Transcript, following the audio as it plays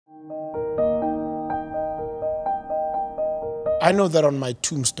I know that on my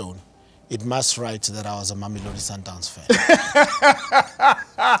tombstone, it must write that I was a Mamelodi Sundowns fan.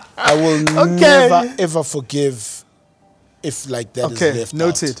 I will never, ever forgive if like that is left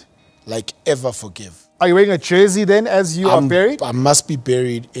noted. out. Like, ever forgive. Are you wearing a jersey then as you are buried? I must be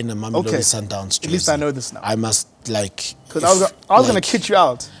buried in a Mamelodi Sundowns jersey. At least I know this now. I must, like... Because I was going to kid you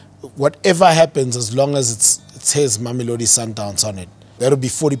out. Whatever happens, as long as it says Mamelodi Sundowns on it, that'll be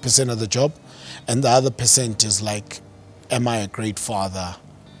 40% of the job. And the other percent is like, am I a great father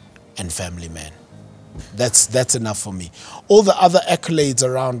and family man? That's enough for me. All the other accolades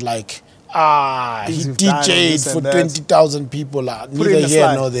around, like, he DJ'd for 20,000 people, neither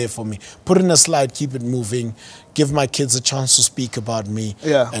here nor there for me. Put in a slide, keep it moving, give my kids a chance to speak about me.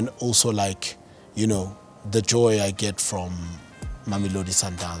 And also, like, you know, the joy I get from Mamelodi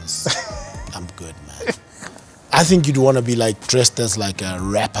Sundowns. I'm good, man. I think you'd want to be like dressed as like a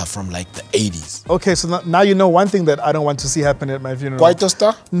rapper from like the 80s. Okay, so now you know one thing that I don't want to see happen at my funeral. White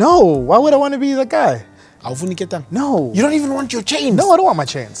Star? No, why would I want to be the guy? No. You don't even want your chains? No, I don't want my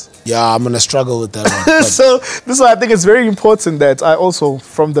chains. Yeah, I'm going to struggle with that one. So this is why I think it's very important that I also,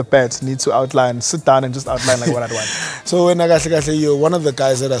 from the bat, need to sit down and just outline like what I'd want. So when you're one of the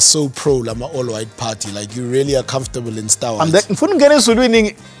guys that are so pro like my all-white party, like you really are comfortable in Star Wars. I'm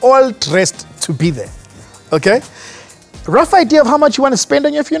all dressed to be there. Okay? Rough idea of how much you want to spend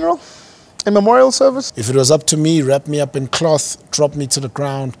on your funeral? A memorial service? If it was up to me, wrap me up in cloth, drop me to the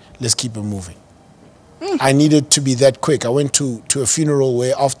ground, let's keep it moving. I needed to be that quick. I went to a funeral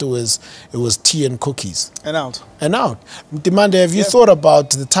where afterwards it was tea and cookies. And out. And out. Mtimande, have you thought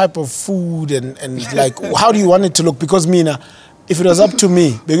about the type of food and like, how do you want it to look? Because mina, if it was up to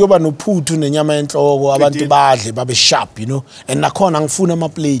me, begoba no puthu nenyama enhloko abantu badle babe sharp, you know. And nakhona ngifuna ama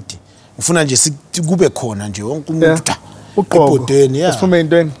plate. Ngifuna nje kube khona nje wonke umuntu. Well,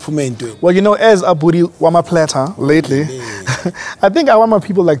 you know, as a booty wama platter lately, I think I want my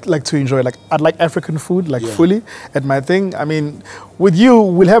people like to enjoy. Like, I'd like African food, like fully at my thing. I mean, with you,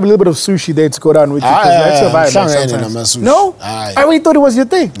 we'll have a little bit of sushi there to go down with you. That's your vibe. Like, no? I really thought it was your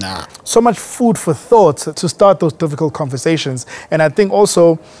thing. Nah. So much food for thought to start those difficult conversations. And I think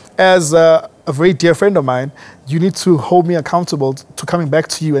also, as a very dear friend of mine, you need to hold me accountable to coming back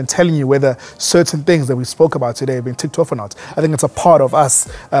to you and telling you whether certain things that we spoke about today have been ticked off or not. I think it's a part of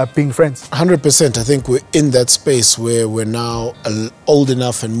us being friends. 100%. I think we're in that space where we're now old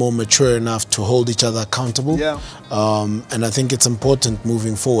enough and more mature enough to hold each other accountable. Yeah. And I think it's important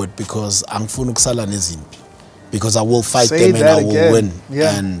moving forward because because I will fight them and I will win.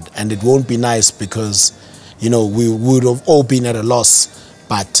 Yeah. And it won't be nice because, you know, we would have all been at a loss,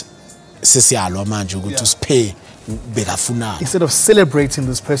 but instead of celebrating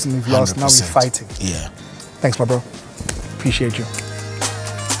this person we've lost, now we're fighting. Yeah. Thanks, my bro. Appreciate you.